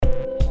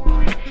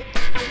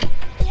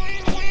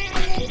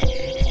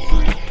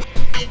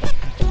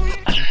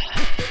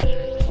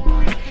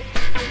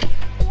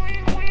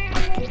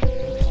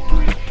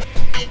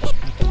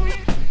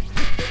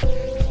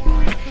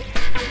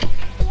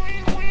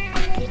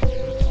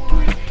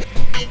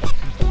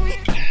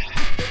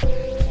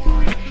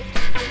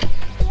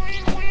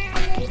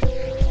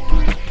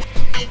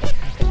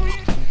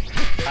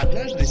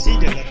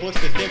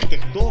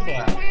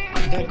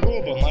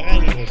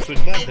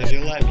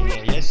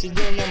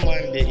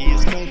мамбе и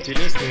искал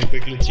телесные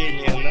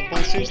приключения на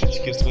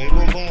полшишечки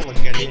своего вала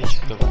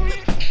коленчатого.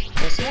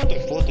 Просмотр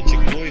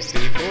фоточек Лойса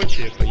и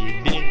прочее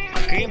поебень,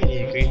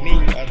 кремний и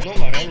кремень, одно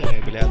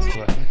моральное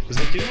блядство.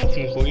 Затянув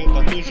на хую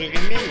потуже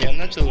ремень, я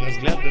начал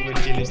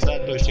разглядывать телеса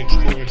тощих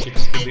шкурочек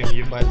с худым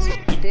ебальцем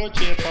и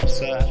прочая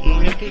попса. Но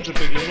мне тут же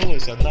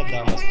приглянулась одна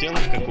дама с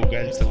телом, как у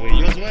Гальцева.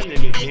 Ее звали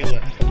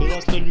Людмила,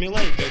 была столь мила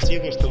и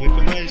красива, что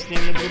выпивая с ней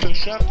на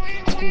брудершафт,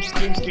 вкус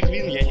крымских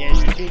вин я не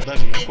ощутил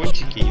даже на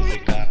кончике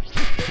языка.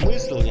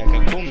 Мыслил я,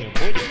 как помню,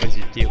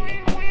 бодипозитивно.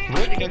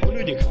 Вроде как в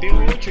людях в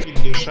первую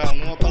очередь душа,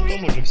 ну а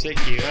потом уже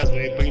всякие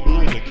разные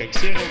приблуды, как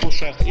сера в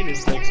ушах или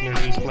секс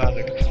между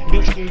складок.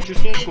 Бешеную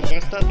чесотку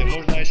простаты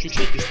можно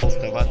ощущать и с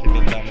толстоватыми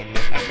дамами,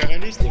 а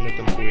короли с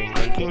немытым хуем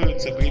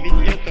вальтуются при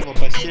виде этого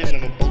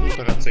постельного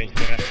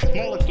полуторацентнера.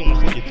 Мало кто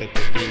находит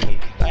это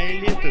дельным, а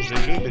элита же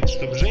любит,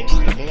 чтобы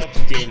женщина была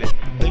в теле,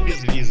 да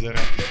без визора.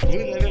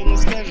 Вы, наверное,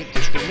 скажете,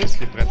 что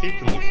мысли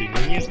пропитаны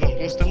феминизмом,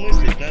 просто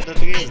мыслить надо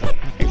трезво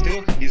и в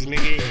 3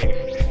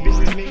 измерениях. Без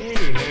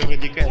измерений мое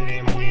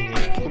радикальное мнение.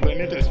 В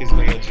кубометрах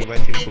измерять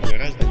животинку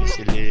гораздо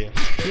веселее.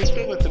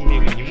 Ничто в этом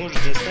мире не может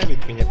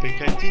заставить меня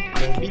прекратить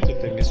долбить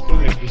это мяско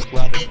между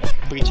складок,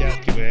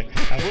 причавкивая.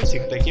 А вось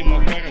их таким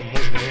макаром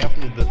можно и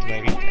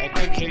оплодотворить. А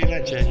как же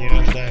иначе они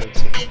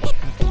рождаются?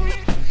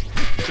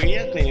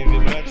 Приятные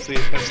вибрации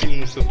по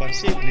синусу по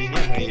всей длине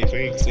моей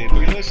фрикции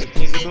приносят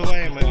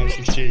незабываемое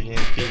ощущение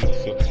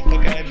пенису,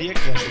 пока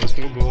объект вашего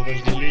строгого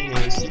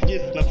вожделения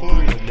сидит на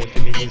форуме для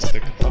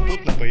феминисток,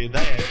 попутно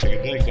поедая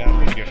очередной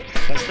гамбургер,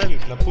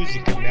 поставив на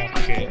пузико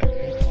мягкое.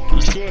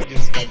 Еще один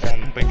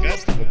стакан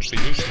прекрасного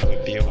пшеничного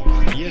пива.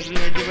 Ежели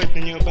одевать на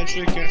нее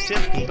большой корсет,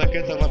 ну так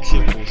это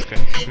вообще пушка.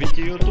 Ведь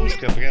ее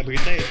тушка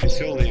приобретает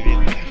веселый вид.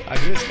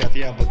 Огрызка от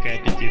яблока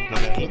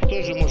аппетитного. Ну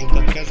кто же может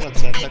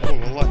отказаться от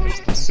такого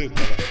лакомства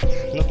сытного?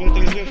 Но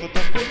протрезвев от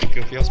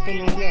наркотиков, я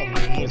вспомнил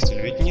главную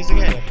мысль. Ведь не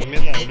зря я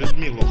поминал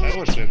Людмилу,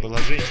 хорошая была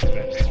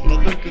женщина. Да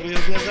только в ее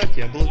глазах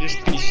я был лишь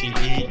пищей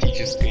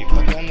диетической.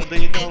 Пока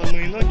надоедала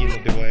мои ноги,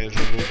 набивая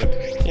желудок,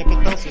 я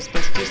пытался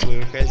спасти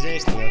свое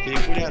хозяйство от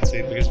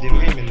эякуляции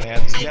преждевременной,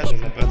 от взгляда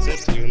на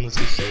процесс ее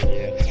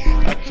насыщения.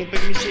 От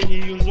совмещения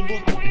ее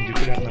зубов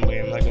перпендикулярно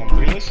моим ногам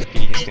приносит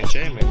ей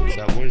нескончаемое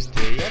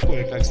удовольствие. Я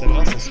кое-как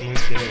собрался с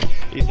мыслями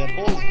и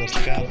дополз до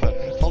шкафа.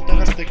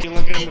 1,5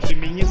 килограмма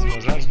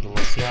феминизма жаждала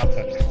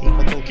снапа. На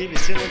потолке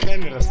висела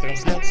камера с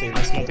трансляцией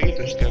на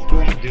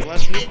смотри.ком. Дела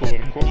шли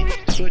кувырком.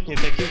 Сотни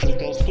таких же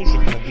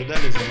толстушек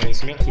наблюдали за моей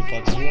смертью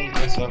под звон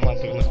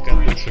трансформаторных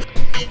катушек.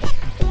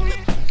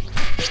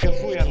 В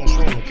шкафу я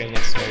нашел наконец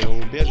свое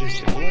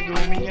убежище, благо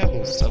у меня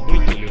был с собой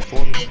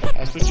телефон,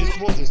 а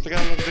существо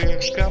застряло в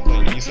дырах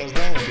шкафа и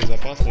создало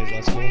безопасный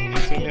заслон, не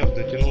сумев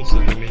дотянуться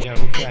до меня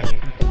руками.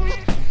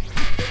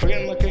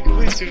 Прямо как в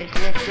высерах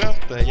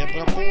Лавкрафта я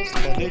прополз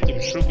под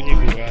этим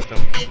шубнигуратом.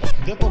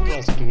 Да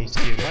по-пластунски,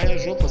 моя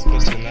жопа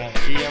спасена,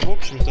 и я в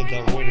общем-то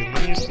доволен,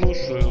 но не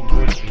слушаю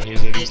больше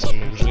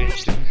независимых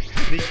женщин.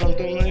 Ведь фантом